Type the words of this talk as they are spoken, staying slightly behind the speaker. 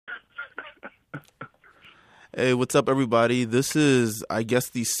Hey, what's up, everybody? This is, I guess,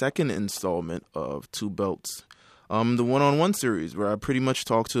 the second installment of Two Belts, the one-on-one series where I pretty much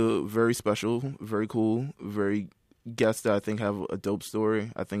talk to very special, very cool, very guests that I think have a dope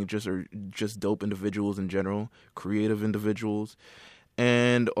story. I think just are just dope individuals in general, creative individuals.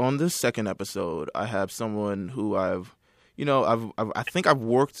 And on this second episode, I have someone who I think I've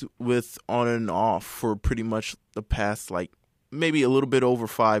worked with on and off for pretty much the past, like, maybe a little bit over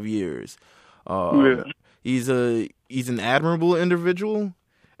 5 years. Yeah. He's an admirable individual,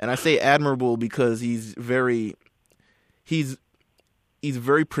 and I say admirable because he's very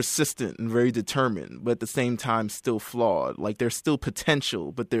persistent and very determined, but at the same time still flawed. Like, there's still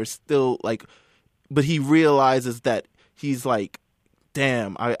potential, but there's still but he realizes that he's like,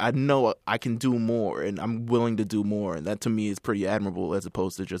 damn, I know I can do more, and I'm willing to do more, and that to me is pretty admirable, as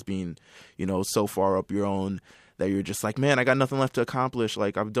opposed to just being, so far up your own that you're just like, man, I got nothing left to accomplish.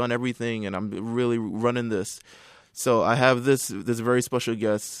 Like, I've done everything, and I'm really running this. So I have this very special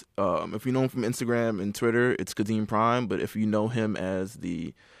guest. If you know him from Instagram and Twitter, it's Kadeem Prime. But if you know him as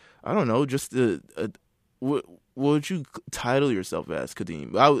what would you title yourself as,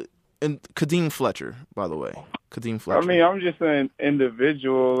 Kadeem? And Kadeem Fletcher, by the way. Kadeem Fletcher. I mean, I'm just an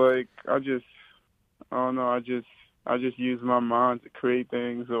individual. Like, I don't know. I just use my mind to create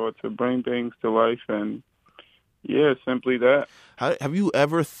things or to bring things to life, and yeah, simply that. Have you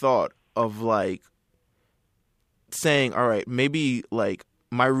ever thought of, like, saying, all right, maybe, like,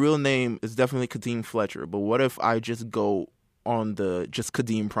 my real name is definitely Kadeem Fletcher, but what if I just go on just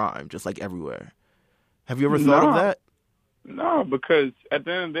Kadeem Prime, just like everywhere? Have you ever thought of that? No, because at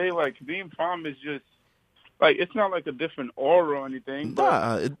the end of the day, like, Kadeem Prime is just, like, it's not like a different aura or anything.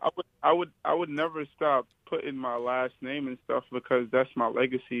 But I would never stop putting my last name and stuff because that's my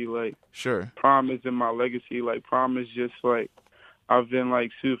legacy. Like, sure, Prime is in my legacy. Like, Prime is just like, I've been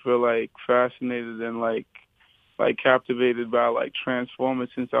like super like fascinated and like captivated by like Transformers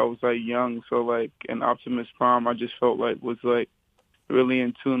since I was like young. So like, an Optimus Prime, I just felt like was like really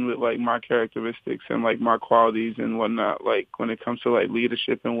in tune with like my characteristics and like my qualities and whatnot. Like, when it comes to like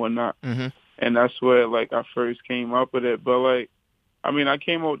leadership and whatnot. Mm-hmm. And that's where, like, I first came up with it. But, like, I mean, I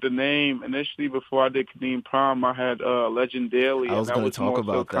came up with the name initially before I did Kadeem Prime. I had Legend Daily. I was going to talk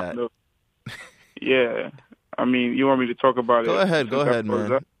about that. Yeah. I mean, you want me to talk about Go it? Go ahead,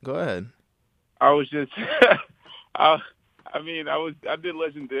 man. Go ahead. I was just, I did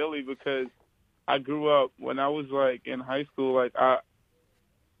Legend Daily because I grew up when I was, like, in high school. I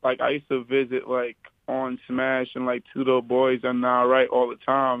used to visit, like, on Smash and, like, Two Dope Boys and Now Right all the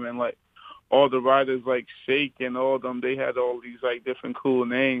time. And, like, all the writers, like Shake and all of them, they had all these, like, different cool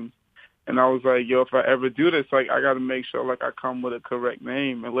names. And I was like, yo, if I ever do this, like, I got to make sure, like, I come with a correct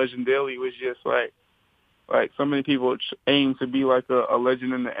name. And Legend Daily was just, like so many people aim to be, like, a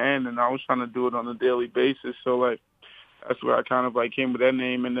legend in the end. And I was trying to do it on a daily basis. So, like, that's where I kind of, like, came with that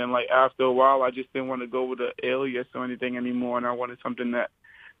name. And then, like, after a while, I just didn't want to go with an alias or anything anymore. And I wanted something that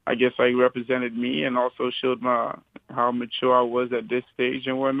I guess like represented me and also showed how mature I was at this stage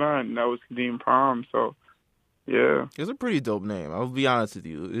and whatnot, and that was Kadeem Prime. So, yeah, it's a pretty dope name. I'll be honest with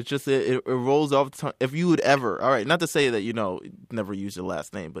you. It's just it rolls off the tongue. If you would ever, all right, not to say that never use your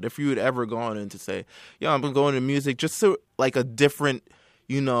last name, but if you would ever gone in to say, yeah, I'm going to music, just so like a different,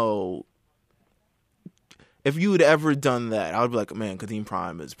 if you would ever done that, I would be like, man, Kadeem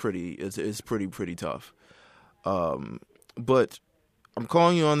Prime is pretty tough. But I'm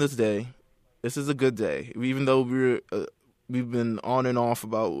calling you on this day. This is a good day, even though we've been on and off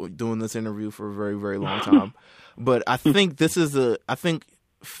about doing this interview for a very, very long time. But I think I think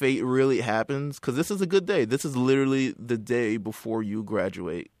fate really happens because this is a good day. This is literally the day before you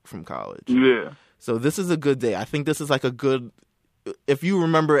graduate from college. Yeah. So this is a good day. I think this is like a good. If you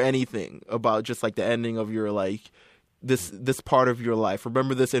remember anything about just like the ending of your like. This part of your life.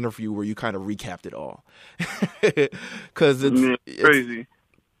 Remember this interview where you kind of recapped it all, because it's crazy.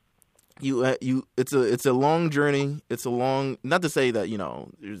 It's a long journey. It's a long, not to say that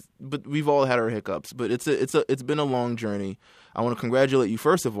but we've all had our hiccups. But it's been a long journey. I want to congratulate you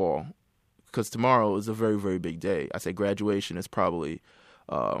first of all, because tomorrow is a very, very big day. I say graduation is probably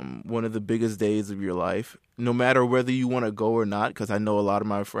one of the biggest days of your life, no matter whether you want to go or not, because I know a lot of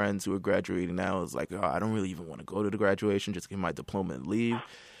my friends who are graduating now is like, oh, I don't really even want to go to the graduation, just get my diploma and leave.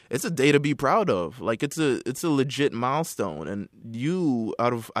 It's a day to be proud of. Like, it's a legit milestone. And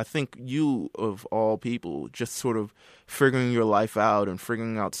I think you of all people, just sort of figuring your life out and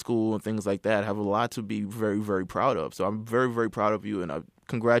figuring out school and things like that, have a lot to be very, very proud of. So I'm very, very proud of you, and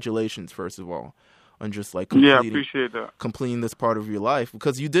congratulations, first of all, on just like I appreciate that. completing this part of your life,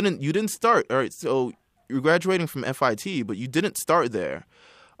 because you didn't start. All right, so you're graduating from FIT, but you didn't start there.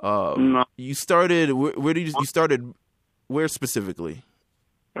 No, You started. Where did you started? Where specifically?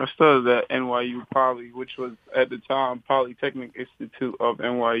 I started at NYU Poly, which was at the time Polytechnic Institute of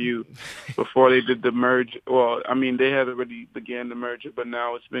NYU. Before they did the merge, well, I mean they had already began the merger, but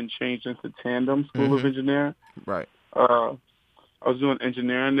now it's been changed into Tandem School of Engineering. Right. I was doing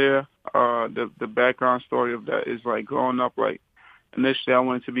engineering there. The background story of that is like growing up, like initially I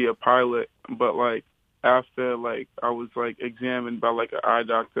wanted to be a pilot, but like after like I was like examined by like an eye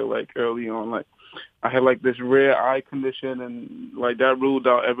doctor like early on, like I had like this rare eye condition, and like that ruled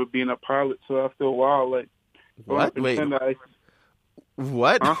out ever being a pilot. So after a while, like What? Wait. I,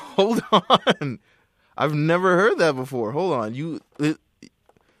 What? huh? Hold on. I've never heard that before. Hold on.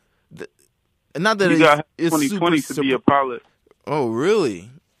 Not that You it's, got it's 2020 super, to be a pilot. Oh, really?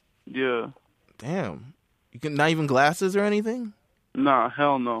 Yeah. Damn. You can not even glasses or anything? Nah,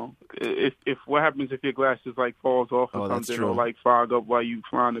 hell no. If what happens if your glasses like falls off or that's something, true. or like fog up while you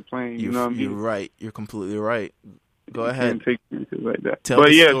flying the plane? You know what I mean? You're right. You're completely right. Go You ahead. can't take chances like that. Tell but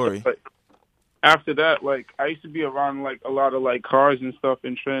the yeah, story. So, like, after that, like I used to be around like a lot of like cars and stuff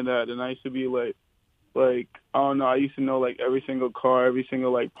in Trinidad, and I used to be like I don't know, I used to know like every single car, every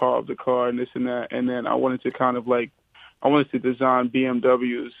single like part of the car and this and that, and then I wanted to kind of like I wanted to design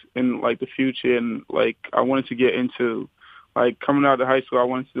BMWs in like the future, and like I wanted to get into like coming out of high school, I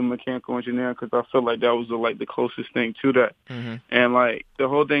wanted to do mechanical engineering because I felt like that was the closest thing to that. And like the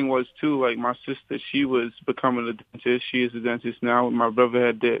whole thing was too, like my sister, she was becoming a dentist. She is a dentist now. My brother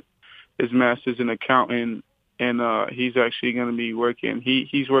had did his master's in accounting, and he's actually going to be working.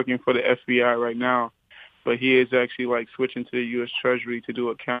 He's working for the FBI right now, but he is actually like switching to the U.S. Treasury to do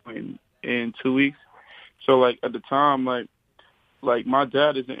accounting in 2 weeks. So like at the time, like my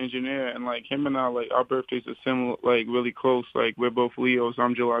dad is an engineer, and like him and I, like our birthdays are similar, like really close. Like we're both Leos.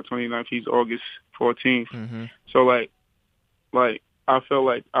 I'm July 29th. He's August 14th. So like I felt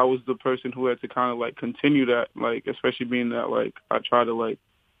like I was the person who had to kind of like continue that, like especially being that like I try to like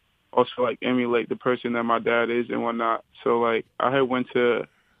also like emulate the person that my dad is and whatnot. So like I had went to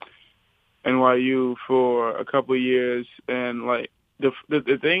NYU for a couple of years, and like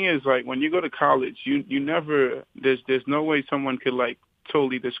the thing is, like when you go to college, you never there's no way someone could like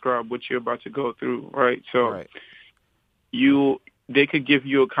totally describe what you're about to go through, right? So they could give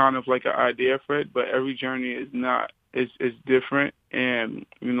you a kind of like an idea for it, but every journey is not is different, and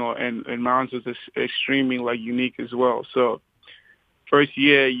you know, and mine was extremely like unique as well. So first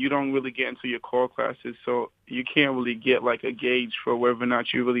year, you don't really get into your core classes, so you can't really get like a gauge for whether or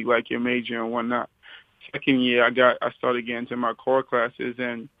not you really like your major and whatnot. Second year, I started getting to my core classes,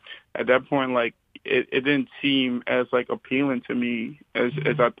 and at that point, like it didn't seem as like appealing to me as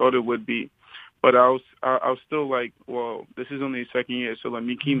I thought it would be. But I was still like, well, this is only the second year, so let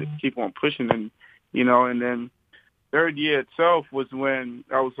me keep on pushing, and you know. And then third year itself was when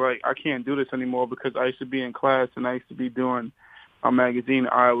I was like, I can't do this anymore because I used to be in class and I used to be doing a magazine,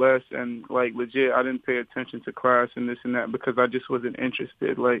 ILS, and like legit, I didn't pay attention to class and this and that because I just wasn't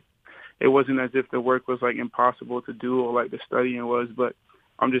interested. Like it wasn't as if the work was like impossible to do or like the studying was, but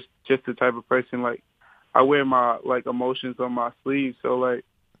I'm just the type of person, like I wear my like emotions on my sleeve. So like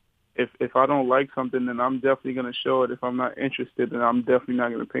if I don't like something, then I'm definitely going to show it. If I'm not interested, then I'm definitely not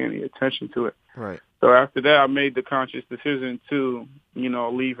going to pay any attention to it. Right. So after that, I made the conscious decision to, you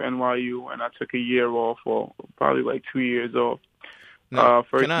know, leave NYU, and I took a year off, or probably like 2 years off. Now,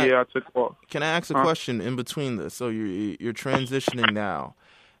 first year I took off. Can I ask a question in between this? So you're transitioning now.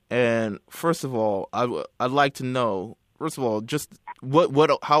 And first of all, I'd like to know, first of all, just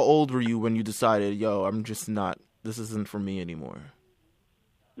how old were you when you decided, yo, I'm just not, this isn't for me anymore?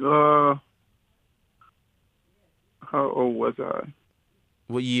 How old was I?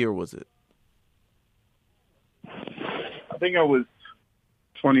 What year was it? I think I was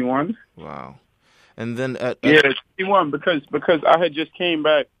 21. Wow. And then 21 because I had just came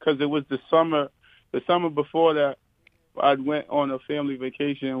back because it was the summer before that. I went on a family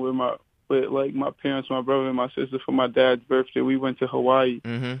vacation with my parents, my brother, and my sister for my dad's birthday. We went to Hawaii,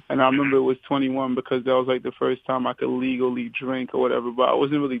 and I remember it was 21 because that was like the first time I could legally drink or whatever. But I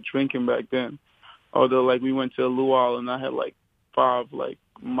wasn't really drinking back then. Although like we went to a luau and I had like 5 like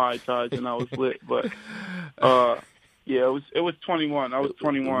Mai Tais and I was lit. But yeah, it was 21. I was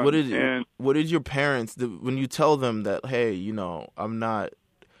 21. What did your parents when you tell them that, hey, you know, I'm not,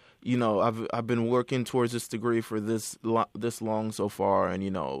 you know, I've been working towards this degree for this long so far, and you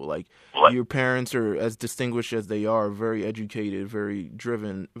know, like your parents are as distinguished as they are, very educated, very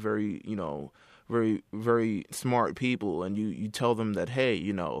driven, very, you know, very very smart people, and you tell them that, hey,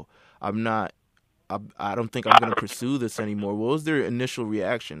 you know, I don't think I'm going to pursue this anymore. What was their initial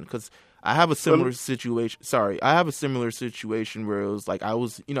reaction? Because I have a similar situation. Sorry, I have a similar situation where it was like I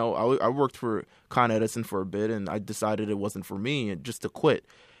was, I worked for Con Edison for a bit, and I decided it wasn't for me, and just to quit.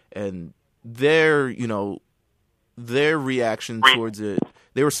 And their reaction towards it,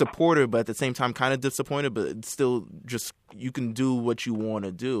 they were supportive, but at the same time kind of disappointed. But it's still, just you can do what you want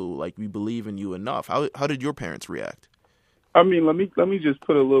to do. Like, we believe in you enough. How did your parents react? I mean, let me just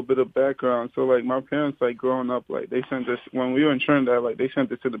put a little bit of background. So, like, my parents, like, growing up, like, they sent us, when we were in Trinidad, like, they sent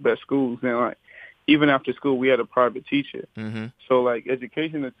us to the best schools. And, like, even after school, we had a private teacher. Mm-hmm. So, like,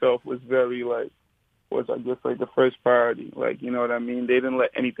 education itself was very, like, was, I guess, like, the first priority. Like, you know what I mean? They didn't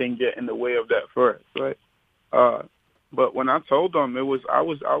let anything get in the way of that first, right? But when I told them, I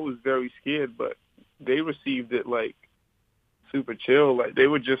was very scared, but they received it, like, super chill. Like, they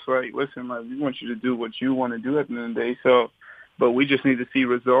were just like, listen, like, we want you to do what you want to do at the end of the day. So, but we just need to see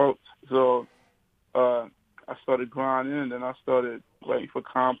results. So I started grinding, and then I started, like, for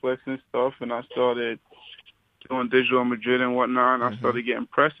Complex and stuff, and I started doing Digital Madrid and whatnot, and I started getting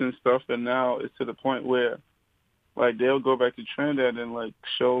press and stuff, and now it's to the point where, like, they'll go back to Trinidad and, like,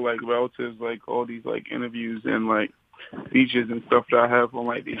 show, like, relatives, like, all these, like, interviews and, like, features and stuff that I have on,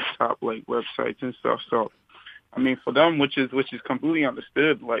 like, these top, like, websites and stuff. So, I mean, for them, which is completely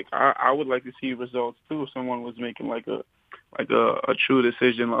understood, like, I would like to see results, too, if someone was making, like a true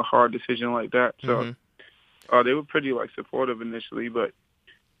decision, a hard decision like that. So they were pretty, like, supportive initially. But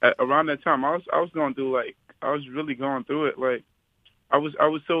around that time, I was going through, like, I was really going through it. Like, I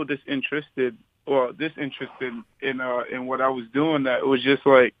was so disinterested in what I was doing that it was just,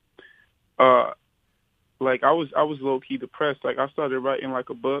 like I was low-key depressed. Like, I started writing, like,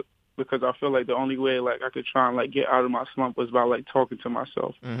 a book because I feel like the only way, like, I could try and, like, get out of my slump was by, like, talking to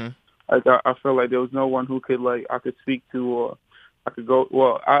myself. Mm-hmm. Like, I felt like there was no one who could, like, I could speak to, or I could go.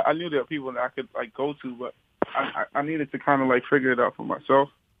 Well, I knew there were people that I could, like, go to, but I needed to kind of, like, figure it out for myself.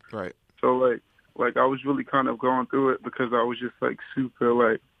 Right. So, like I was really kind of going through it because I was just, like, super,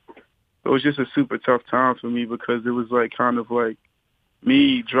 like, it was just a super tough time for me because it was, like, kind of, like,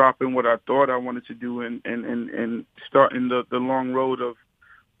 me dropping what I thought I wanted to do and starting the long road of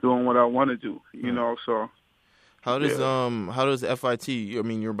doing what I want to do, you know, so. How does FIT, I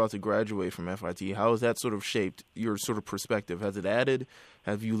mean, you're about to graduate from FIT, how has that sort of shaped your sort of perspective? Has it added?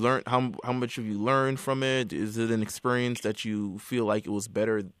 Have you learned, how much have you learned from it? Is it an experience that you feel like it was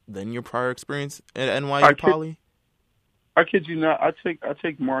better than your prior experience at NYU Poly? I kid you not, I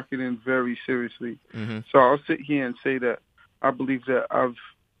take marketing very seriously. Mm-hmm. So I'll sit here and say that I believe that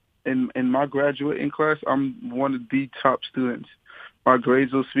in my graduating class, I'm one of the top students. My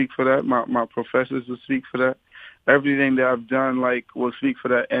grades will speak for that. My professors will speak for that. Everything that I've done, like, will speak for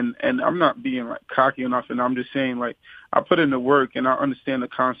that. And I'm not being, like, cocky or nothing. I'm just saying, like, I put in the work and I understand the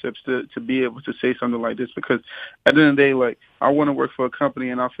concepts to be able to say something like this because at the end of the day, like, I want to work for a company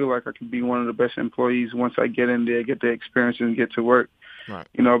and I feel like I can be one of the best employees once I get in there, get the experience and get to work. Right.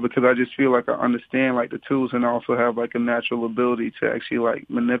 You know, because I just feel like I understand, like, the tools and I also have, like, a natural ability to actually, like,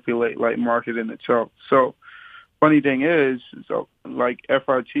 manipulate, like, marketing itself. So, funny thing is, so, like,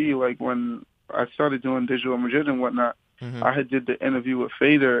 FRT, like, when I started doing Digital Madrid and whatnot, I had did the interview with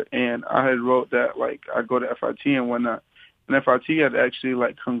Fader, and I had wrote that, like, I go to FIT and whatnot. And FIT had actually,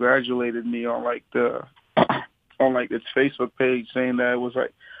 like, congratulated me on, like, on, like, its Facebook page saying that it was,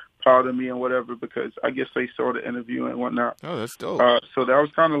 like, proud of me and whatever because I guess they saw the interview and whatnot. Oh, that's dope. So that was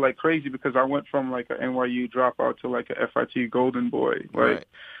kind of, like, crazy because I went from, like, an NYU dropout to, like, a FIT golden boy. Like, right.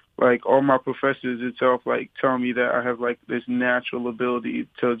 Like, all my professors itself, like, tell me that I have, like, this natural ability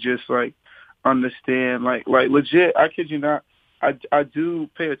to just, like, understand, like legit, I kid you not, I do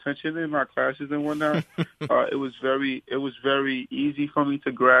pay attention in my classes and whatnot. It was very easy for me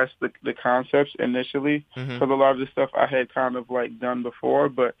to grasp the concepts initially because a lot of the stuff I had kind of, like, done before,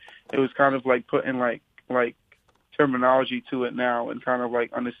 but it was kind of, like, putting, like terminology to it now and kind of,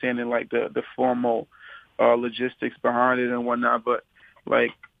 like, understanding, like, the formal logistics behind it and whatnot. But, like,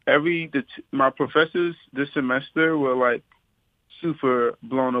 my professors this semester were, like, super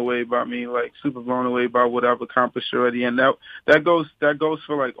blown away by me, like, super blown away by what I've accomplished already. And that goes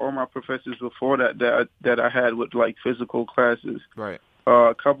for, like, all my professors before that I had with, like, physical classes. Right.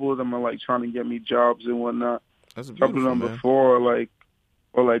 A couple of them are, like, trying to get me jobs and whatnot. That's a couple of them man. before, like,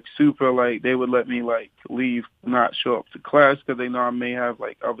 or, like, super, like, they would let me, like, leave, not show up to class because they know I may have,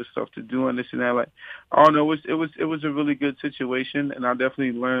 like, other stuff to do and this and that. Like, I don't know, it was a really good situation, and I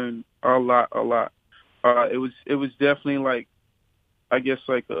definitely learned a lot. It was definitely, like, I guess,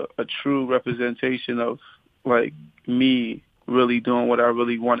 like, a true representation of, like, me really doing what I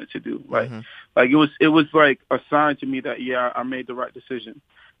really wanted to do. Like, like it was like a sign to me that, yeah, I made the right decision.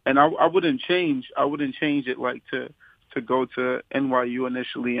 And I wouldn't change it, like, to to go to NYU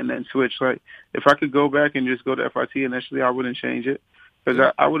initially and then switch. Like, if I could go back and just go to FIT initially, I wouldn't change it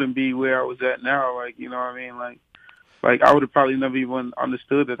because I wouldn't be where I was at now. Like, you know what I mean? Like I would have probably never even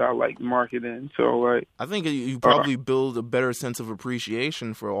understood that I liked marketing. So, like, I think you probably build a better sense of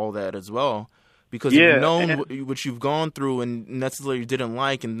appreciation for all that as well, because yeah, you've known what you've gone through and necessarily didn't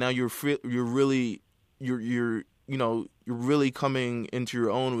like, and now you're really coming into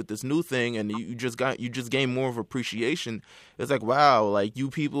your own with this new thing, and you just gain more of appreciation. It's like, wow, like you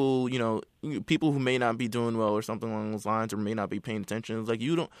people, people who may not be doing well or something along those lines, or may not be paying attention. It's like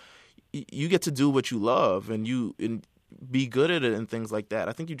you get to do what you love and be good at it and things like that.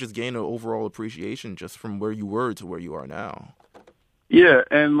 I think you just gain an overall appreciation just from where you were to where you are now. Yeah,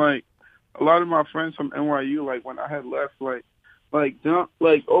 and like a lot of my friends from NYU, like when I had left, like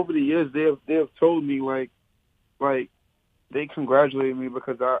over the years, they have told me like they congratulated me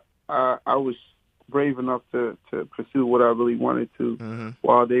because I was brave enough to pursue what I really wanted to,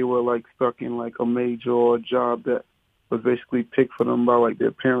 while they were like stuck in like a major job that was basically picked for them by like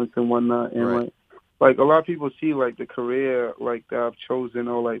their parents and whatnot. And right. like a lot of people see like the career like that I've chosen,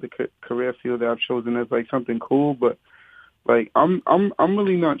 or like the career field that I've chosen as like something cool, but like I'm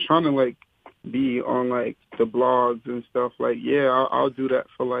really not trying to like be on like the blogs and stuff. Like, yeah, I'll do that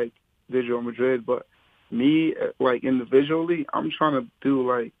for like Digital Madrid, but me, like individually, I'm trying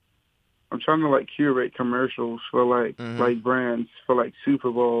to like curate commercials for like like brands for like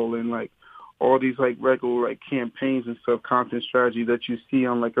Super Bowl and like all these like regular like campaigns and stuff, content strategy that you see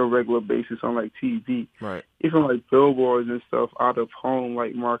on like a regular basis on like TV, right? Even like billboards and stuff, out of home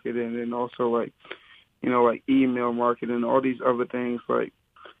like marketing, and also like like email marketing, all these other things. Like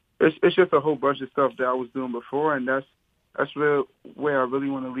it's just a whole bunch of stuff that I was doing before, and that's really where I really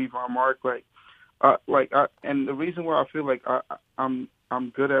want to leave my mark. And the reason why I feel like I'm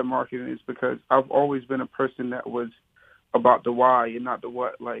good at marketing is because I've always been a person that was about the why and not the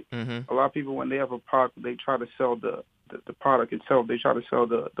what. Like a lot of people, when they have a product, they try to sell the product itself. They try to sell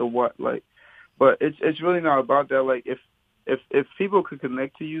the what. Like, but it's really not about that. Like if people could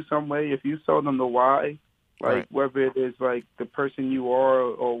connect to you some way, if you sell them the why, like right. whether it is like the person you are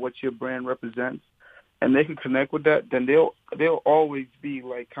or what your brand represents, and they can connect with that, then they'll always be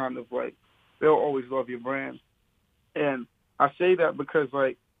like kind of like they'll always love your brand. And I say that because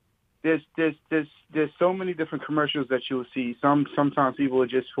like there's so many different commercials that you'll see. Sometimes people are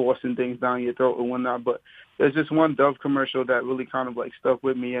just forcing things down your throat and whatnot, but there's this one Dove commercial that really kind of like stuck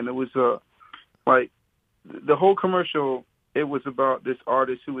with me, and it was like the whole commercial, it was about this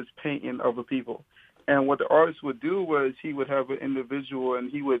artist who was painting other people. And what the artist would do was he would have an individual, and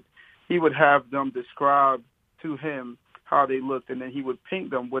he would have them describe to him how they looked, and then he would paint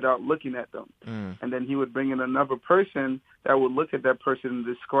them without looking at them. And then he would bring in another person that would look at that person and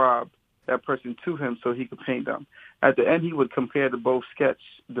describe that person to him so he could paint them. At the end, he would compare the both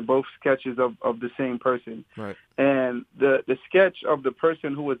sketches of the same person. Right. And the sketch of the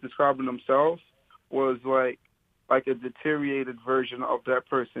person who was describing themselves was like a deteriorated version of that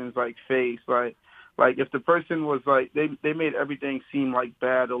person's like face. Like if the person was like, they made everything seem like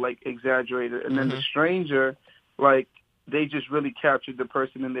bad or like exaggerated. And then the stranger, like, they just really captured the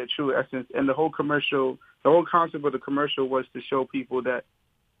person in their true essence. And the whole concept of the commercial was to show people that,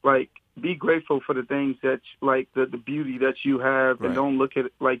 like, be grateful for the things that, like, the beauty that you have, right. And don't look at,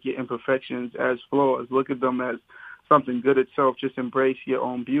 like, your imperfections as flaws. Look at them as something good itself. Just embrace your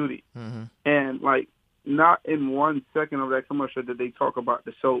own beauty. And, like, not in 1 second of that commercial did they talk about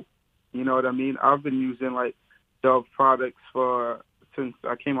the soap. You know what I mean? I've been using, like, Dove products since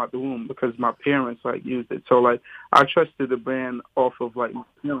I came out the womb because my parents, like, used it. So, like, I trusted the brand off of, like, my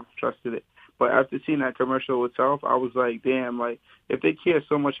parents trusted it. But after seeing that commercial itself, I was like, damn, like, if they care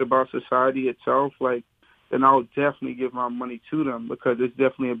so much about society itself, like, then I'll definitely give my money to them because there's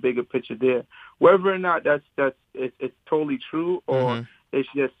definitely a bigger picture there. Whether or not it's totally true or it's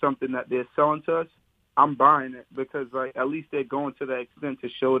just something that they're selling to us, I'm buying it because, like, at least they're going to that extent to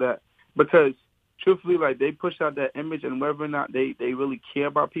show that. Because, truthfully, like, they push out that image, and whether or not they really care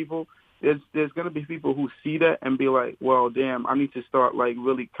about people, there's going to be people who see that and be like, well, damn, I need to start, like,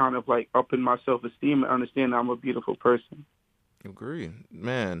 really kind of, like, upping my self-esteem and understand that I'm a beautiful person. Agree.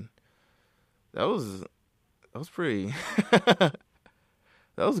 Man, that was pretty...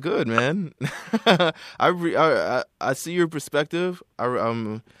 That was good, man. I see your perspective. I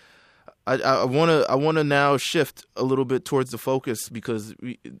want to now shift a little bit towards the focus because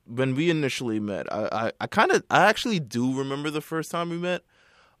when we initially met, I actually do remember the first time we met,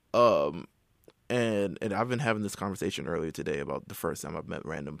 and and I've been having this conversation earlier today about the first time I've met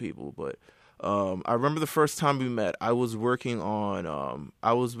random people, but I remember the first time we met. I was working on.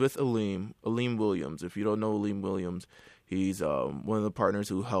 I was with Aleem Williams. If you don't know Aleem Williams, he's one of the partners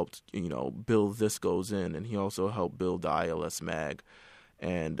who helped build This Goes In, and he also helped build the ILS Mag.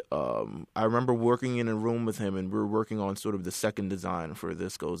 And I remember working in a room with him, and we were working on sort of the second design for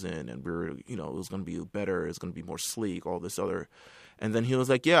This Goes In, and we were, it was going to be better, it's going to be more sleek, all this other. And then he was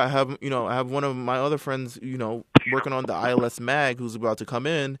like, yeah, I have one of my other friends, working on the ILS Mag who's about to come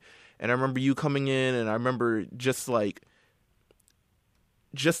in. And I remember you coming in, and I remember just the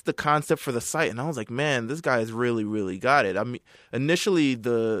concept for the site. And I was like, man, this guy has really, really got it. I mean, initially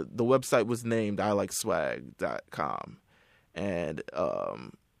the website was named ilikeswag.com. And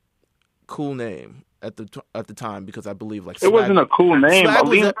cool name at the time, because I believe like Swag, it wasn't a cool name.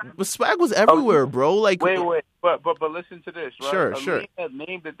 Swag was everywhere, bro. Like wait, but listen to this, right? Sure. Had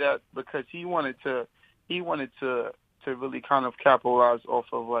named it that because he wanted to really kind of capitalize off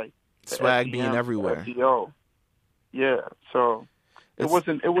of like Swag FDM, being everywhere. FDO. Yeah, so it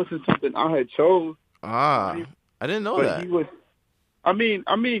wasn't something I had chose. I didn't know that. He was. I mean,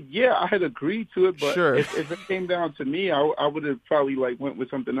 yeah, I had agreed to it, but sure. if it came down to me, I would have probably like went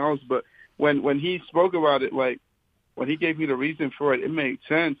with something else. But when he spoke about it, like when he gave me the reason for it, it made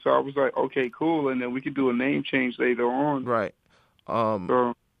sense. So I was like, okay, cool, and then we could do a name change later on. Right.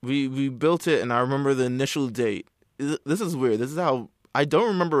 So we built it, and I remember the initial date. This is weird. This is how I don't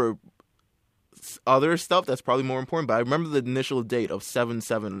remember other stuff that's probably more important, but I remember the initial date of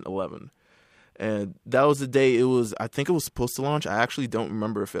 7/7/11. And that was the day I think it was supposed to launch. I actually don't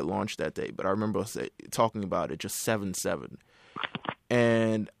remember if it launched that day, but I remember us talking about it, just 7/7.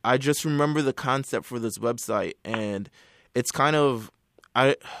 And I just remember the concept for this website, and it's kind of,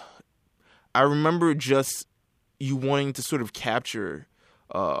 I remember just you wanting to sort of capture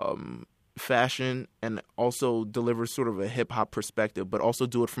fashion and also deliver sort of a hip-hop perspective, but also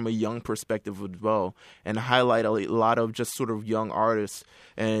do it from a young perspective as well, and highlight a lot of just sort of young artists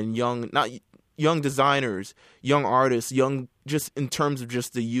and young designers, young artists, just in terms of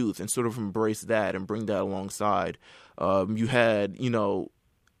just the youth, and sort of embrace that and bring that alongside. You had,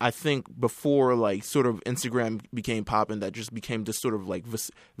 I think before like sort of Instagram became popping, that just became this sort of like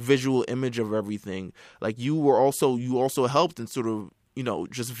visual image of everything. Like you also helped in sort of,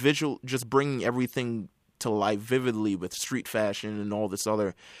 just bringing everything to life vividly with street fashion and all this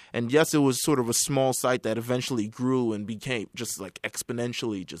other. And yes, it was sort of a small site that eventually grew and became just like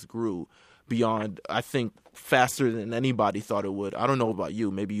exponentially just grew beyond, I think, faster than anybody thought it would. I don't know about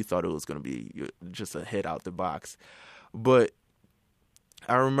you. Maybe you thought it was going to be just a hit out the box. But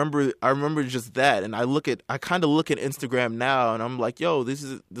I remember just that. And I kind of look at Instagram now, and I'm like, yo, this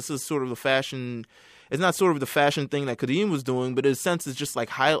is sort of the fashion. It's not sort of the fashion thing that Kadeem was doing, but in a sense, it's just like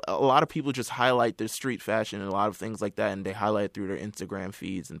a lot of people just highlight their street fashion and a lot of things like that, and they highlight it through their Instagram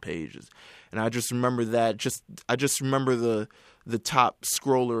feeds and pages. And I just remember that. I just remember the top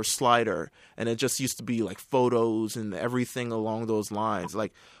scroller or slider, and it just used to be like photos and everything along those lines.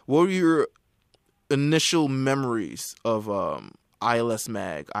 Like, what were your initial memories of ILS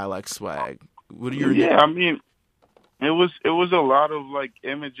Mag, I Like Swag? What are your I mean, it was a lot of like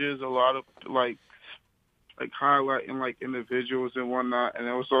images, a lot of like highlighting like individuals and whatnot, and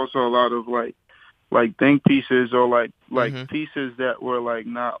there was also a lot of like think pieces or like pieces that were like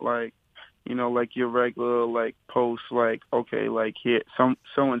not like like your regular like posts, like okay, like here so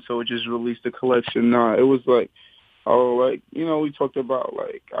and so just released a collection. Nah, it was like we talked about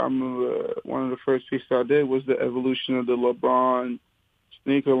like I remember one of the first pieces I did was the evolution of the LeBron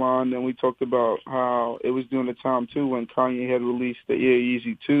sneaker line. Then we talked about how it was during the time too when Kanye had released the Air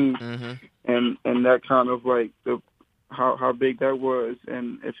Yeezy 2, and that kind of like how big that was,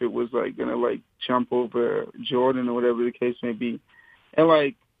 and if it was like gonna like jump over Jordan or whatever the case may be, and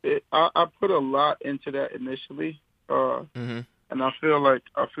like I put a lot into that initially, and I feel like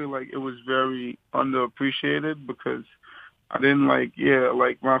it was very underappreciated because I didn't like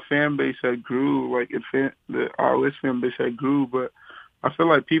my fan base had grew, like the ILS fan base had grew, but I feel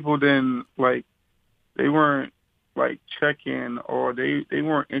like people didn't like, they weren't like checking, or they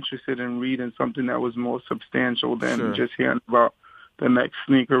weren't interested in reading something that was more substantial than just hearing about the next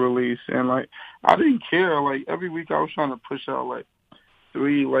sneaker release. And like I didn't care. Like every week I was trying to push out like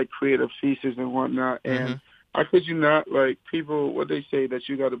 3 like creative pieces and whatnot. And I kid you not, like people, what they say that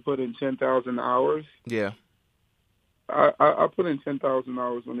you got to put in 10,000 hours. Yeah. I put in 10,000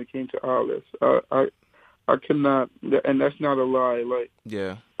 hours when it came to ILS. I cannot, and that's not a lie. Like,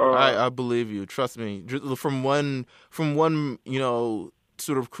 yeah, I believe you. Trust me. From one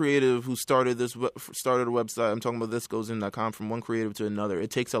sort of creative who started a website. I'm talking about thisgoesin.com. From one creative to another,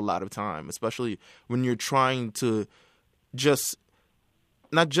 it takes a lot of time, especially when you're trying to just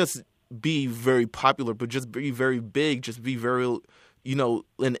not just be very popular, but just be very big, just be very,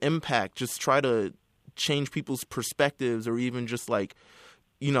 an impact. Just try to change people's perspectives, or even just like,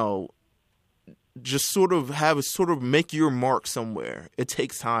 just sort of make your mark somewhere. It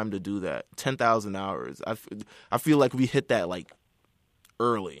takes time to do that. 10,000 hours. I feel like we hit that like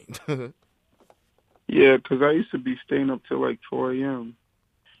early. Yeah, because I used to be staying up till like 4 a.m.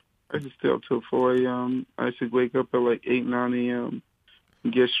 I used to stay up till 4 a.m. I used to wake up at like 8, 9 a.m.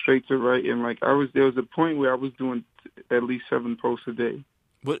 and get straight to writing. Like there was a point where I was doing at least 7 posts a day.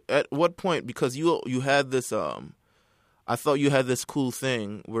 But at what point? Because you had this I thought you had this cool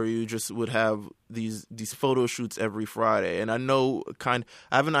thing where you just would have these photo shoots every Friday, and I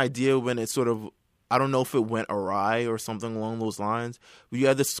have an idea when it sort of, I don't know if it went awry or something along those lines, but you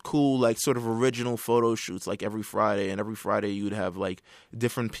had this cool like sort of original photo shoots like every Friday, and every Friday you'd have like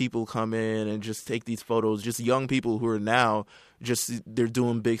different people come in and just take these photos, just young people who are now they're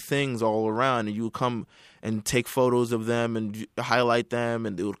doing big things all around, and you would come and take photos of them and highlight them,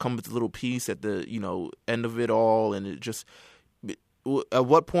 and it would come with a little piece at the end of it all. And it just, at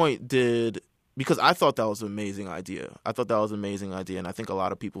what point because I thought that was an amazing idea. And I think a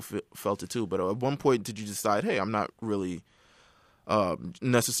lot of people felt it too. But at one point, did you decide, hey, I'm not really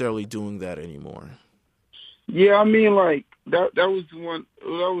necessarily doing that anymore? Yeah, I mean, like that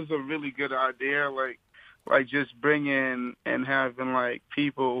was a really good idea. Like just bringing and having like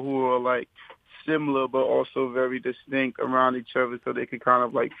people who are like similar but also very distinct around each other, so they can kind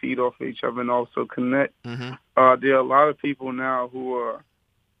of like feed off of each other and also connect. Mm-hmm. There are a lot of people now who are,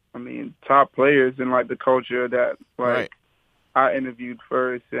 top players in like the culture that like I interviewed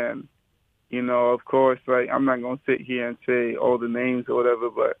first, and of course, like I'm not gonna sit here and say all the names or whatever,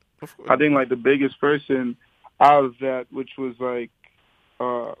 but I think like the biggest person out of that, which was like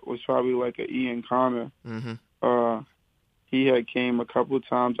was probably like a Ian Connor. Mm-hmm. He had came a couple of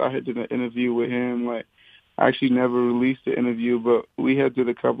times. I had did an interview with him. Like, I actually never released the interview, but we had did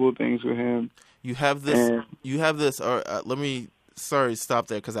a couple of things with him. You have this. Let me. Sorry, stop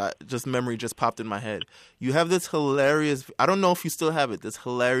there because memory just popped in my head. You have this hilarious. I don't know if you still have it. This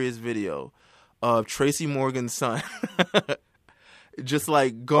hilarious video of Tracy Morgan's son, just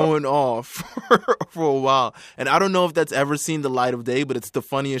like going off for a while, and I don't know if that's ever seen the light of day, but it's the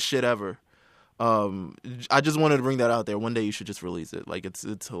funniest shit ever. I just wanted to bring that out there. One day you should just release it. Like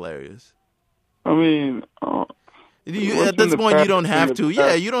it's hilarious. I mean, at this point you don't have to.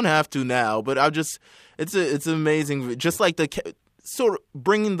 Yeah, you don't have to now. But it's amazing. Just like sort of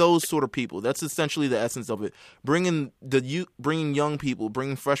bringing those sort of people. That's essentially the essence of it. Bringing young people,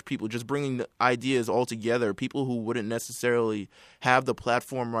 bringing fresh people, just bringing the ideas all together. People who wouldn't necessarily have the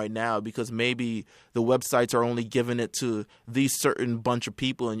platform right now because maybe the websites are only giving it to these certain bunch of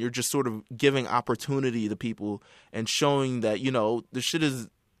people, and you're just sort of giving opportunity to people and showing that the shit is.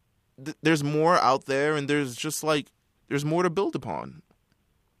 There's more out there, and there's more to build upon.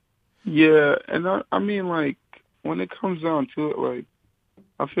 Yeah, and I mean, like, when it comes down to it, like,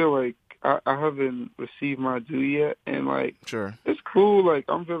 I feel like I haven't received my due yet, and, like, sure, it's cool. Like,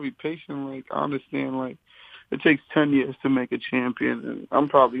 I'm very patient. Like, I understand, like, it takes 10 years to make a champion, and I'm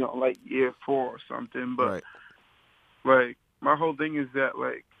probably on, like, year 4 or something, but, like, my whole thing is that,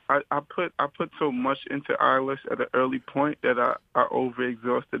 like, I put so much into ILS at an early point that I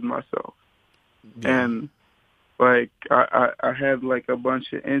overexhausted myself. Yeah. And, like, I had, like, a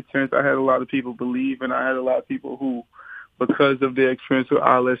bunch of interns. I had a lot of people believe, and I had a lot of people who, because of their experience with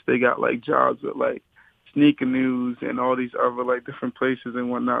ILS, they got, like, jobs with, like, Sneaker News and all these other, like, different places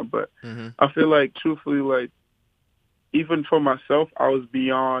and whatnot. But I feel like, truthfully, like, even for myself, I was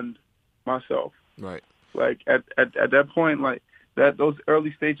beyond myself. Right. Like, at that point, like, those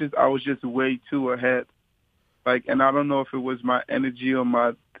early stages, I was just way too ahead. Like, and I don't know if it was my energy or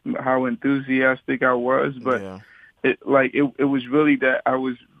how enthusiastic I was, but it was really that I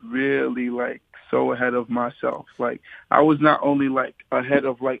was really like so ahead of myself. Like, I was not only like ahead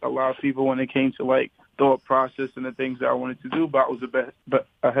of like a lot of people when it came to like thought process and the things that I wanted to do, but I was the best, but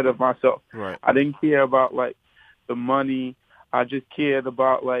ahead of myself. Right. I didn't care about like the money. I just cared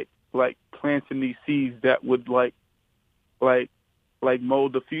about like planting these seeds that would like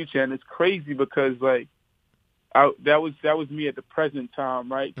mold the future. And it's crazy because like that was me at the present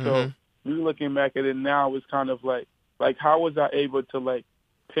time, right? Mm-hmm. So me looking back at it now is kind of like how was I able to like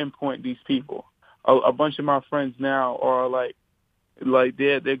pinpoint these people? A bunch of my friends now are like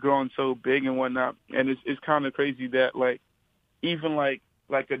they're growing so big and whatnot, and it's kind of crazy that like even like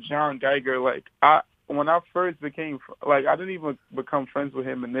a John Geiger, like when I first became like I didn't even become friends with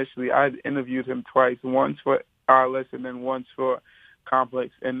him initially. I had interviewed him twice, once for ILS and then once for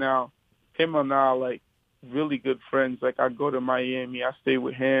Complex, and now him and I are like really good friends. Like I go to Miami, I stay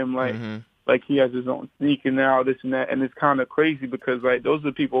with him, like he has his own sneaker now, this and that, and it's kind of crazy because like those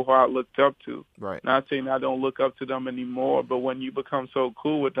are people who I looked up to. Right. Not saying I don't look up to them anymore, but when you become so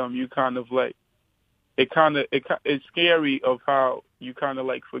cool with them, you kind of like it's scary of how you kind of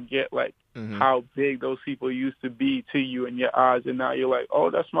like forget like how big those people used to be to you in your eyes, and now you're like,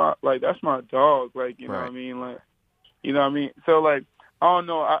 oh, that's my dog, like you know what I mean, like you know what I mean. So like I don't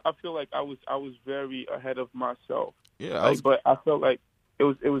know, I feel like I was very ahead of myself. Yeah, but I felt like it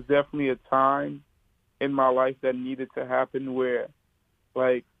was definitely a time in my life that needed to happen where,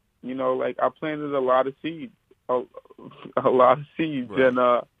 like you know, like I planted a lot of seeds, a lot of seeds,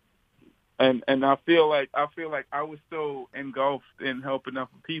 right. and I feel like I was so engulfed in helping other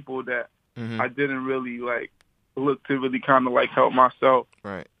people that I didn't really like look to really kind of like help myself.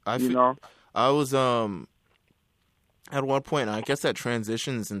 Right. I was at one point, and I guess that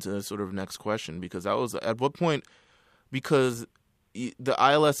transitions into sort of next question, because I was at what point, because the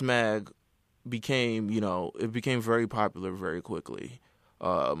ILS mag became, it became very popular very quickly.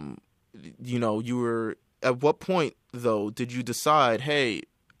 You were, at what point though did you decide, hey,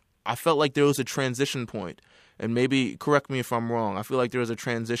 I felt like there was a transition point, and maybe correct me if I'm wrong, I feel like there was a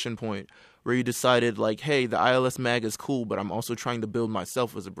transition point where you decided like, hey, the ILS mag is cool, but I'm also trying to build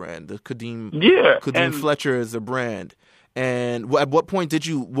myself as a brand. The Kadeem Fletcher as a brand. And at what point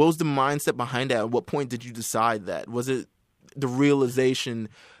what was the mindset behind that? At what point did you decide that? Was it the realization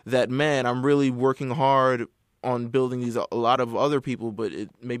that, man, I'm really working hard on building a lot of other people, but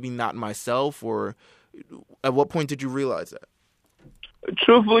maybe not myself? Or at what point did you realize that?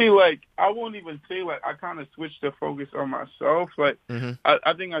 Truthfully, like, I won't even say, like, I kind of switched the focus on myself. Like,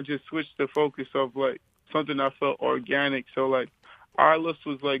 I think I just switched the focus of, like, something I felt organic. So, like, ILS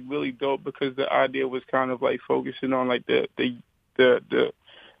was, like, really dope because the idea was kind of, like, focusing on, like, the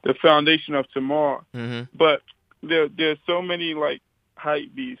foundation of tomorrow. But there's so many, like,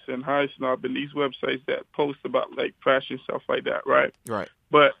 hype beasts and high snob and these websites that post about, like, fashion stuff like that, right? Right.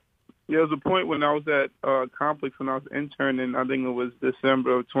 But there was a point when I was at Complex when I was interning, I think it was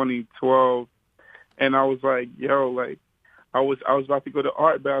December of 2012, and I was like, yo, like, I was about to go to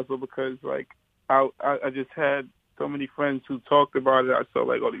Art Basel because, like, I just had so many friends who talked about it. I saw,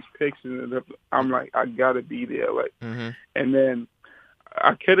 like, all these pictures, and I'm like, I gotta be there, like, and then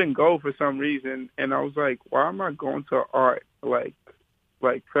I couldn't go for some reason, and I was like, why am I going to art, like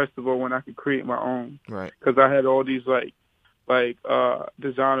festival when I could create my own? Right. Because I had all these, like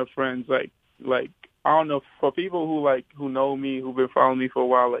designer friends, like I don't know, for people who know me, who've been following me for a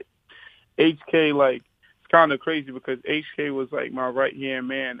while, like HK, like it's kind of crazy because HK was like my right hand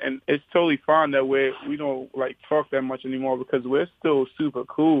man, and it's totally fine that we don't like talk that much anymore because we're still super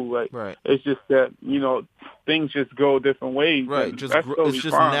cool. Like it's just that things just go different ways. Right, it's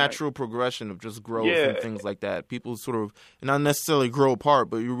just fine. Natural progression of just growth and things like that. People sort of not necessarily grow apart,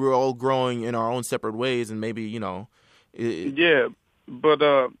 but we're all growing in our own separate ways, and maybe but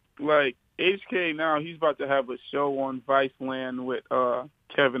like HK now, he's about to have a show on Viceland with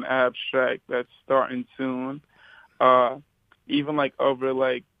Kevin Abstract that's starting soon. Even like other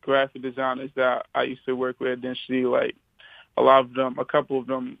like graphic designers that I used to work with initially, like a couple of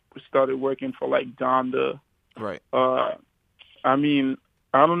them started working for like Donda. Right. I mean,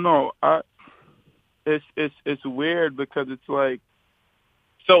 I don't know. It's weird because it's like.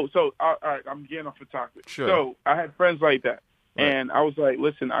 So, all right, I'm getting off the topic. Sure. So, I had friends like that. Right. And I was like,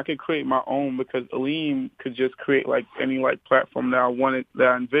 listen, I could create my own because Aleem could just create, like, any, like, platform that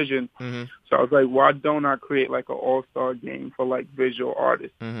I envisioned. So, I was like, why don't I create, like, an all-star game for, like, visual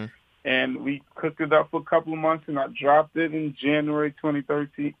artists? And we cooked it up for a couple of months, and I dropped it in January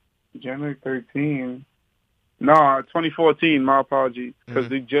 2013. January 13. No, 2014, my apologies, because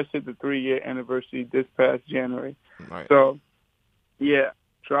we just hit the 3-year anniversary this past January. Right. So, yeah.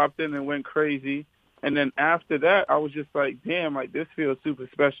 Dropped in and went crazy. And then after that, I was just like, damn, like, this feels super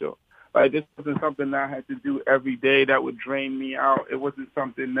special. Like, this wasn't something that I had to do every day that would drain me out. It wasn't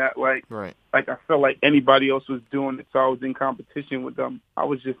something that, like, I felt like anybody else was doing it, so I was in competition with them. I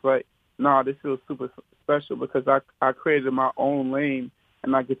was just like, nah, this feels super special because I created my own lane,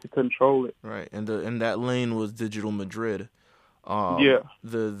 and I get to control it. Right, and that lane was Digital Madrid. How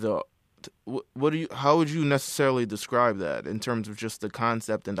would you necessarily describe that in terms of just the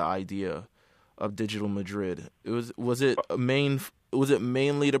concept and the idea of Digital Madrid? Was it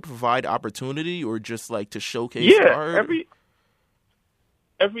mainly to provide opportunity or just like to showcase art?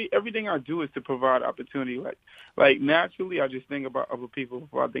 everything I do is to provide opportunity. Like naturally, I just think about other people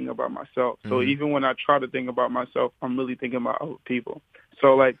before I think about myself. So even when I try to think about myself, I'm really thinking about other people.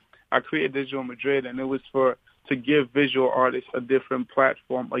 So like I created Digital Madrid, and it was to give visual artists a different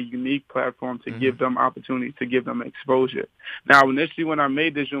platform, a unique platform to give them opportunity, to give them exposure. Now, initially when I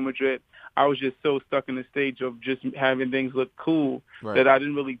made Digital Madrid, I was just so stuck in the stage of just having things look cool that I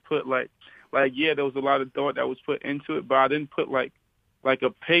didn't really put like yeah, there was a lot of thought that was put into it, but I didn't put like a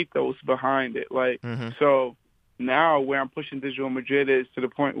pathos behind it. So now where I'm pushing Digital Madrid is to the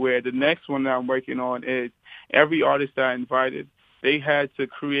point where the next one that I'm working on is every artist that I invited, they had to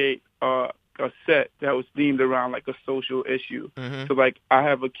create a set that was themed around like a social issue. So like I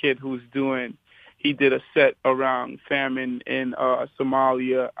have a kid he did a set around famine in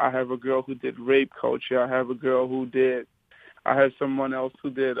Somalia. I have a girl who did rape culture. I have someone else who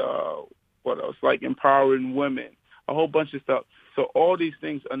did what else? Like empowering women, a whole bunch of stuff. So all these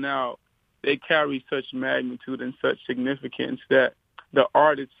things are now, they carry such magnitude and such significance that the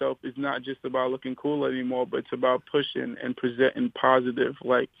art itself is not just about looking cool anymore, but it's about pushing and presenting positive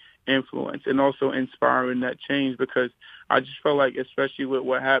like influence and also inspiring that change, because I just felt like, especially with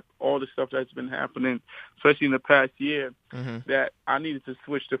what happened, all the stuff that's been happening, especially in the past year, that I needed to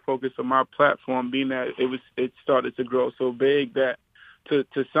switch the focus of my platform, being that it started to grow so big that to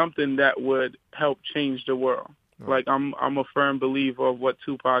something that would help change the world. Like I'm a firm believer of what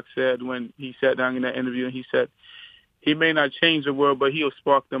Tupac said when he sat down in that interview, and he said he may not change the world, but he'll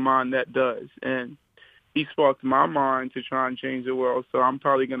spark the mind that does. And he sparked my mind to try and change the world, so I'm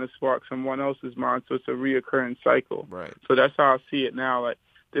probably going to spark someone else's mind, so it's a reoccurring cycle. So that's how I see it now. Like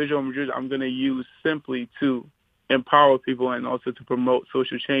Digital Madrid, I'm going to use simply to empower people and also to promote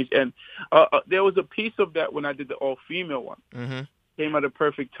social change. And there was a piece of that when I did the all-female one. Came at a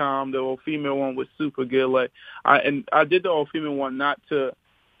perfect time. The all-female one was super good. Like I did the all-female one not to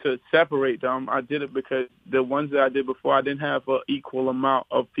separate them. I did it because the ones that I did before, I didn't have an equal amount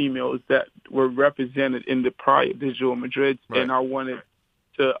of females that were represented in the prior Digital Madrid, and I wanted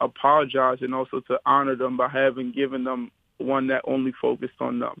to apologize and also to honor them by having given them one that only focused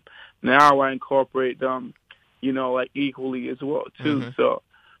on them. Now I incorporate them, like equally as well too. So.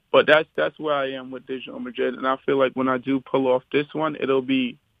 But that's where I am with Digital Madrid, and I feel like when I do pull off this one, it'll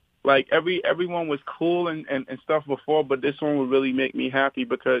be like everyone was cool and stuff before, but this one will really make me happy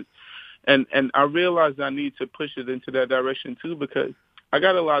because, and I realized I need to push it into that direction too, because I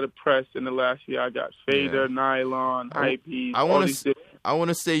got a lot of press in the last year. I got Fader, Nylon, Hypebeast. I want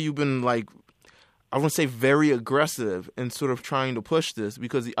to say you've been like, I want to say very aggressive in sort of trying to push this,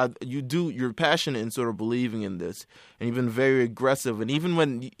 because you're passionate in sort of believing in this, and you've been very aggressive. And even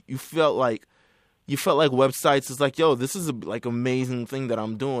when you felt like websites is like, yo, this is a like amazing thing that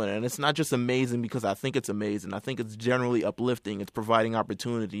I'm doing, and it's not just amazing because I think it's amazing. I think it's generally uplifting. It's providing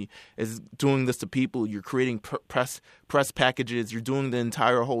opportunity. It's doing this to people. You're creating press packages. You're doing the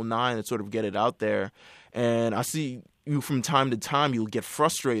entire whole nine to sort of get it out there. And I see you from time to time, you'll get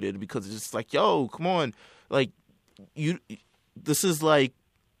frustrated because it's just like, yo, come on, like this is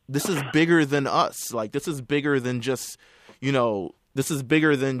bigger than us. Like this is bigger than just, this is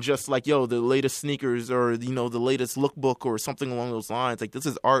bigger than just like, yo, the latest sneakers or, the latest lookbook or something along those lines. Like this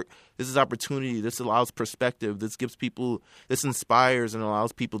is art. This is opportunity. This allows perspective. This inspires and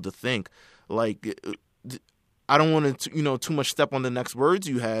allows people to think. Like, I don't want to, too much step on the next words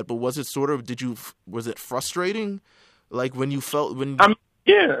you had, but was it frustrating? Like when you felt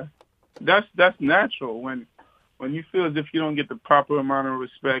yeah, that's natural when you feel as if you don't get the proper amount of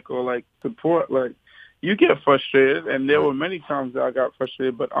respect or like support, like you get frustrated. And there were many times that I got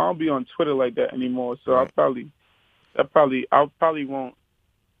frustrated, but I don't be on Twitter like that anymore. So I probably won't.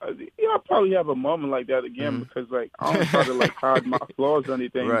 I'll probably have a moment like that again because like I don't try to like hide my flaws or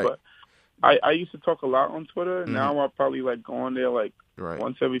anything, but I used to talk a lot on Twitter. Now I'll probably like go on there like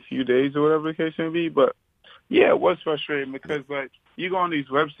once every few days or whatever the case may be. But yeah, it was frustrating because like you go on these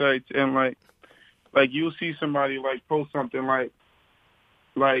websites and like you'll see somebody like post something like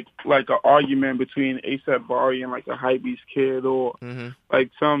an argument between A$AP Bari and like a Hypebeast kid or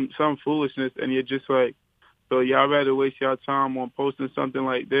like some foolishness, and you're just like, so y'all rather waste your time on posting something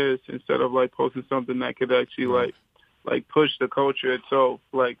like this instead of like posting something that could actually like push the culture itself,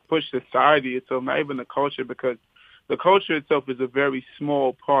 like push society itself, not even the culture, because the culture itself is a very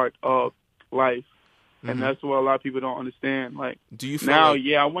small part of life. And that's what a lot of people don't understand. Like, do you feel now,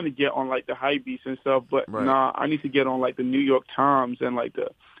 I want to get on like the Hypebeast and stuff, but nah, I need to get on like the New York Times and like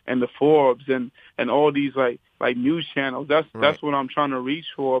the Forbes and all these like news channels. That's what I'm trying to reach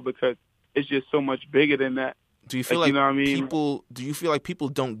for, because it's just so much bigger than that. Do you feel like, you know what I mean? Do you feel like people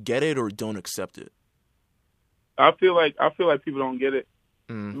don't get it or don't accept it? I feel like people don't get it.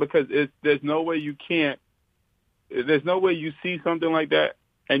 because there's no way you can't. There's no way you see something like that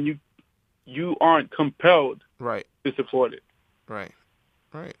and you aren't compelled Right. to support it. Right.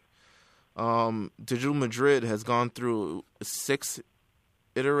 Digital Madrid has gone through 6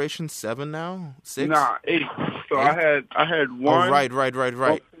 iterations, 7 now? 6? Nah, 8. So 8? I had 1. Oh, right.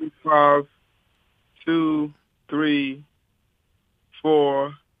 5, 2, 3,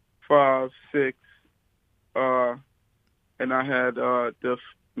 4, 5, 6, and I had the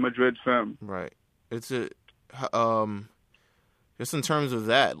Madrid Femme. Right. It's just in terms of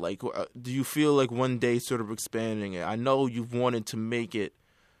that, like, do you feel like one day sort of expanding it? I know you've wanted to make it.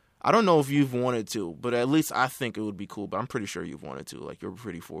 I don't know if you've wanted to, but at least I think it would be cool. But I'm pretty sure you've wanted to. Like, you're a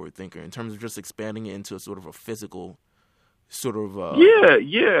pretty forward thinker in terms of just expanding it into a sort of a physical, sort of.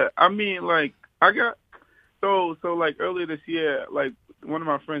 Yeah. I mean, like, I got so like earlier this year, like one of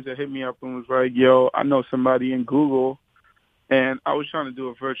my friends that hit me up and was like, "Yo, I know somebody in Google," and I was trying to do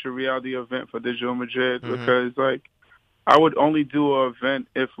a virtual reality event for Digital Madrid because like I would only do an event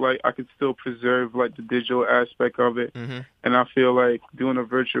if like I could still preserve like the digital aspect of it, and I feel like doing a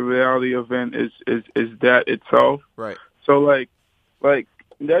virtual reality event is that itself. Right. So like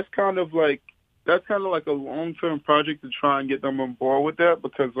that's kind of like a long-term project to try and get them on board with that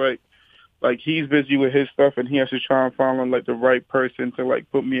because like he's busy with his stuff and he has to try and find like the right person to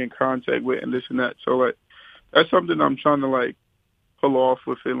like put me in contact with and this and that. So like that's something I'm trying to like pull off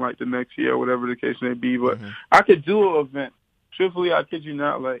within like the next year, whatever the case may be. But I could do an event. Truthfully, I kid you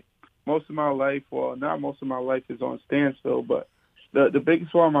not, like most of my life, well, not most of my life is on standstill, but the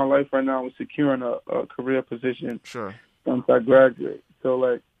biggest part of my life right now is securing a career position. Sure. Once I graduate. So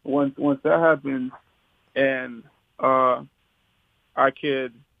like once that happens, and I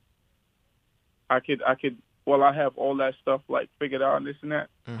could. Well, I have all that stuff like figured out and this and that,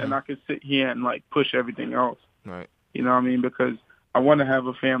 and I could sit here and like push everything else. Right. You know what I mean? Because I want to have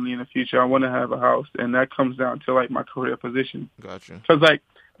a family in the future. I want to have a house, and that comes down to like my career position. Gotcha. Because like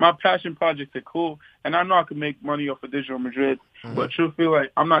my passion projects are cool, and I know I can make money off of Digital Madrid, but truthfully,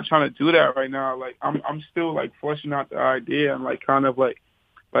 like I'm not trying to do that right now. Like I'm still like fleshing out the idea and like kind of like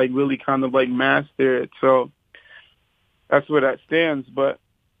really kind of like master it. So that's where that stands. But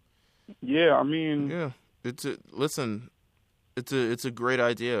yeah, I mean, yeah, it's a great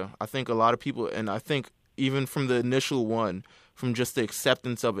idea. I think a lot of people, and I think even from the initial one, from just the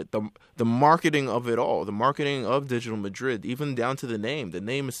acceptance of it, the marketing of it all, the marketing of Digital Madrid, even down to the name. The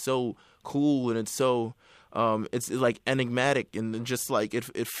name is so cool and it's so it's like enigmatic and just like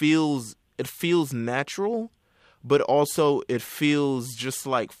it feels natural, but also it feels just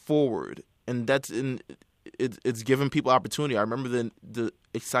like forward, and that's in. It's giving people opportunity. I remember the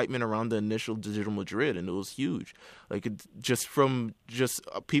excitement around the initial Digital Madrid, and it was huge. Like it, just from just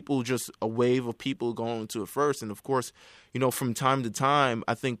people, just a wave of people going to it first, and of course, you know, from time to time,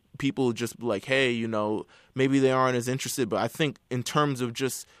 I think people just like, hey, you know, maybe they aren't as interested. But I think in terms of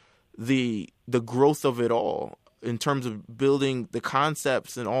just the growth of it all, in terms of building the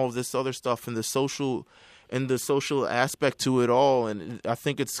concepts and all of this other stuff, and the social aspect to it all, and I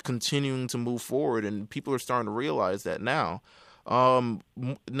think it's continuing to move forward, and people are starting to realize that now.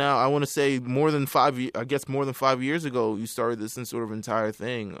 Now I want to say more than 5 years ago, you started this sort of entire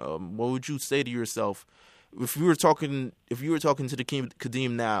thing. What would you say to yourself if you were talking to the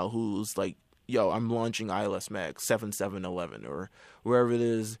Kadeem now, who's like, yo, I'm launching ILS Mag 7711 or wherever it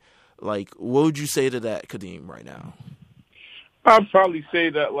is, like, what would you say to that Kadeem right now? I'd probably say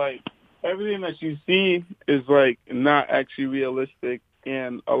that like everything that you see is like not actually realistic,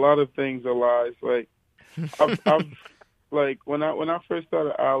 and a lot of things are lies. Like I've like when I first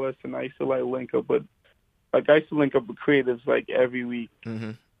started ILS, and I used to like link up with creatives like every week.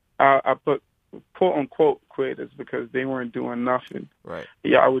 I put quote unquote creators because they weren't doing nothing. Right.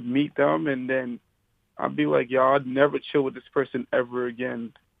 Yeah, I would meet them, and then I'd be like, yo, I'd never chill with this person ever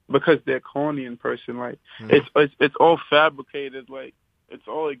again because they're corny in person. Like it's all fabricated. Like it's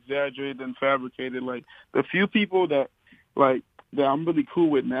all exaggerated and fabricated. Like the few people that I'm really cool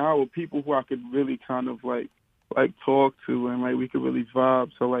with now are people who I could really kind of like talk to, and like we could really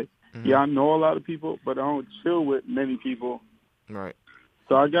vibe. So like yeah, I know a lot of people, but I don't chill with many people. Right.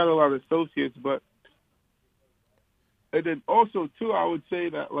 So I got a lot of associates, and then also too, I would say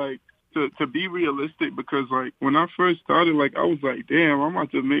that like to be realistic, because like when I first started, like I was like, damn, I'm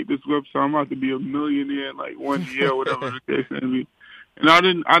about to make this website, I'm about to be a millionaire in like 1 year, whatever the case may be. And I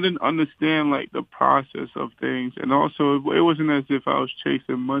didn't understand like the process of things, and also it wasn't as if I was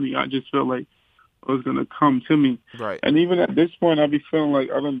chasing money. I just felt like it was gonna come to me. Right. And even at this point, I be feeling like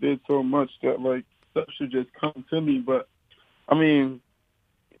I done did so much that like stuff should just come to me. But I mean,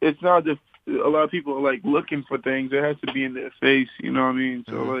 it's not a lot of people are like looking for things. It has to be in their face. You know what I mean?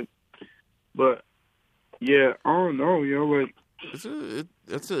 So like, but yeah, I don't know. Like.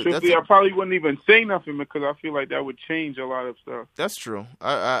 Truthfully, I probably wouldn't even say nothing because I feel like that would change a lot of stuff. That's true.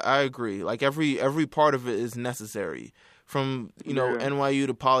 I agree. Like every part of it is necessary. From know NYU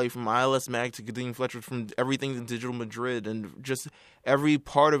to Poly, from ILS Mag to Dean Fletcher, from everything to Digital Madrid, and just every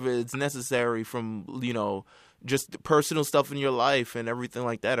part of it is necessary. From just personal stuff in your life and everything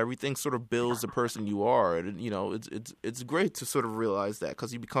like that. Everything sort of builds the person you are, and it's great to sort of realize that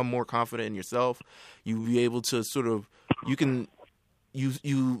because you become more confident in yourself. You be able to sort of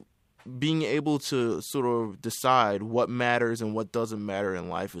you being able to sort of decide what matters and what doesn't matter in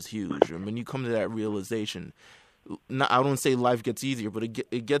life is huge. And when you come to that realization, I don't say life gets easier, but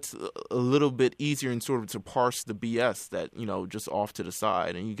it gets a little bit easier and sort of to parse the BS that just off to the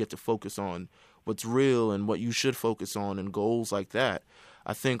side, and you get to focus on what's real and what you should focus on and goals like that.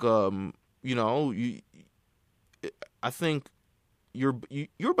 I think I think you're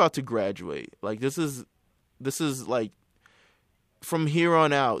about to graduate. Like this is like from here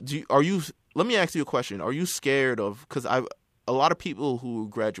on out. Let me ask you a question. Are you scared of, because a lot of people who are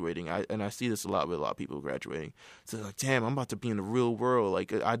graduating, and I see this a lot with a lot of people graduating, so like, damn, I'm about to be in the real world.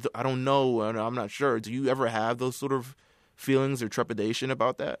 Like I don't know, and I'm not sure. Do you ever have those sort of feelings or trepidation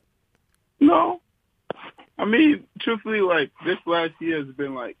about that? No. I mean, truthfully, like this last year has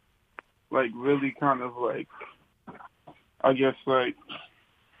been like really kind of like, I guess like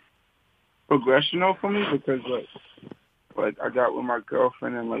progressional for me because like I got with my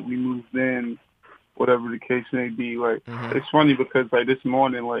girlfriend and like we moved in, whatever the case may be. Like It's funny because like this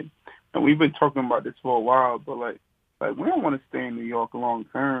morning, like, and we've been talking about this for a while, but like we don't want to stay in New York long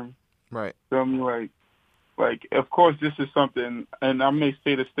term. Right. So I mean, like, of course, this is something, and I may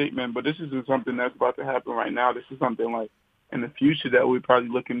state a statement, but this isn't something that's about to happen right now. This is something, like, in the future that we're probably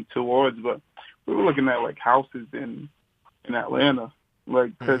looking towards. But we were looking at, like, houses in Atlanta.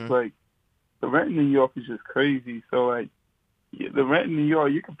 Like, because, like, the rent in New York is just crazy. So, like, the rent in New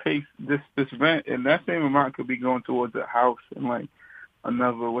York, you can pay this rent, and that same amount could be going towards a house and, like,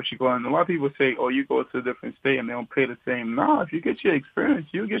 another, and a lot of people say, oh, you go to a different state and they don't pay the same. Nah, if you get your experience,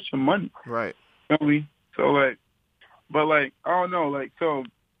 you get your money. Right. You know what I mean? So like, but like, I don't know, like, so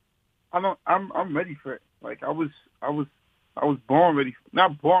I'm ready for it. Like I was born ready,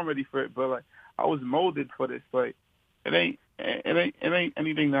 not born ready for it, but like I was molded for this. Like it ain't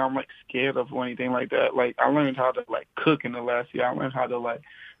anything that I'm like scared of or anything like that. Like I learned how to like cook in the last year. I learned how to like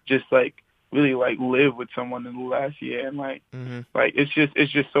just like really like live with someone in the last year, and like like it's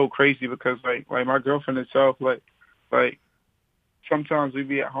just so crazy because like my girlfriend herself, like sometimes we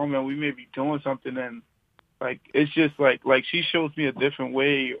be at home and we may be doing something and like it's just like she shows me a different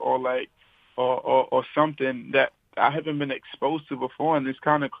way or like or something that I haven't been exposed to before, and it's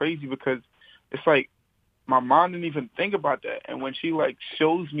kind of crazy because it's like my mom didn't even think about that, and when she like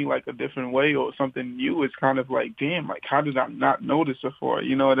shows me like a different way or something new, it's kind of like, damn, like how did I not notice before?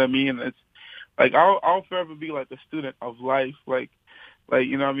 You know what I mean? And it's like I'll forever be like a student of life, like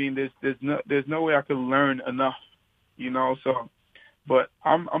you know what I mean? There's no way I could learn enough, you know. So, but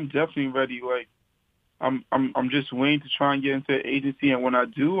I'm definitely ready. Like I'm just waiting to try and get into the agency, and when I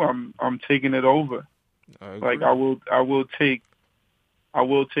do, I'm taking it over. Like I will take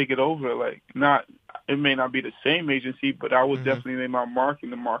it over. Like it may not be the same agency, but I will definitely make my mark in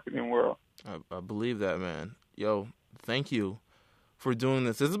the marketing world. I believe that, man. Yo, thank you for doing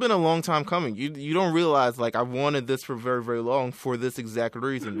this. This has been a long time coming. You don't realize, like, I've wanted this for very, very long for this exact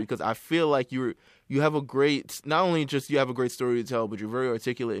reason, because I feel like you have a great, not only just you have a great story to tell, but you're very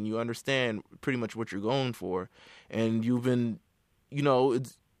articulate and you understand pretty much what you're going for. And you've been,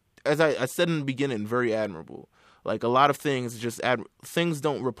 it's, as I said in the beginning, very admirable. Like, a lot of things things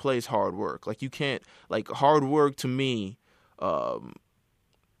don't replace hard work. Like, you can't, like, hard work to me, I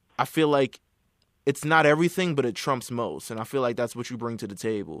feel like it's not everything, but it trumps most. And I feel like that's what you bring to the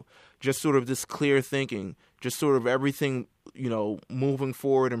table. Just sort of this clear thinking, just sort of everything, moving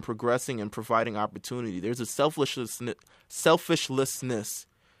forward and progressing and providing opportunity. There's a selfishlessness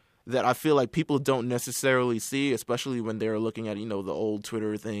that I feel like people don't necessarily see, especially when they're looking at, the old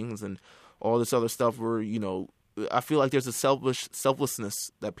Twitter things and all this other stuff where, I feel like there's a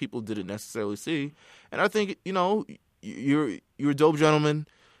selflessness that people didn't necessarily see. And I think, you're a dope gentleman.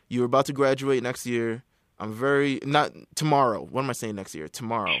 You're about to graduate next year. Not tomorrow. What am I saying next year?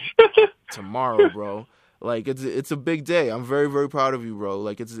 Tomorrow. Tomorrow, bro. Like, it's a big day. I'm very, very proud of you, bro.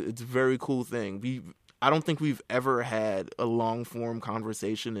 Like, it's a very cool thing. I don't think we've ever had a long-form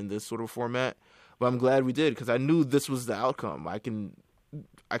conversation in this sort of format, but I'm glad we did because I knew this was the outcome. I can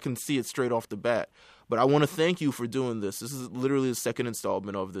I can see it straight off the bat. But I want to thank you for doing this. This is literally the second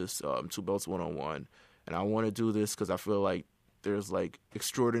installment of this Two Belts 101. And I want to do this because I feel like there's like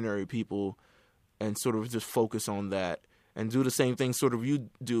extraordinary people, and sort of just focus on that and do the same thing sort of you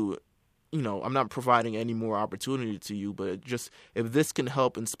do. You know, I'm not providing any more opportunity to you, but just if this can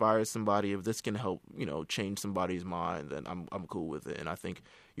help inspire somebody, if this can help, you know, change somebody's mind, then I'm cool with it. And I think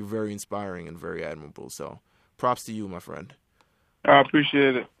you're very inspiring and very admirable. So props to you, my friend. I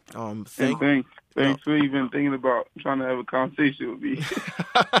appreciate it. Thanks for even thinking about trying to have a conversation with me.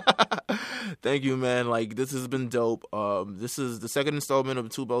 Thank you, man. Like, this has been dope. This is the second installment of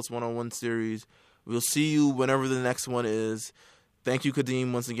the Two Belts 101 series. We'll see you whenever the next one is. Thank you,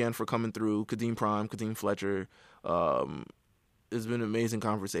 Kadeem, once again for coming through. Kadeem Prime, Kadeem Fletcher. It's been an amazing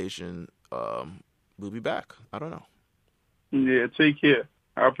conversation. We'll be back. I don't know. Yeah, take care.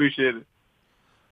 I appreciate it.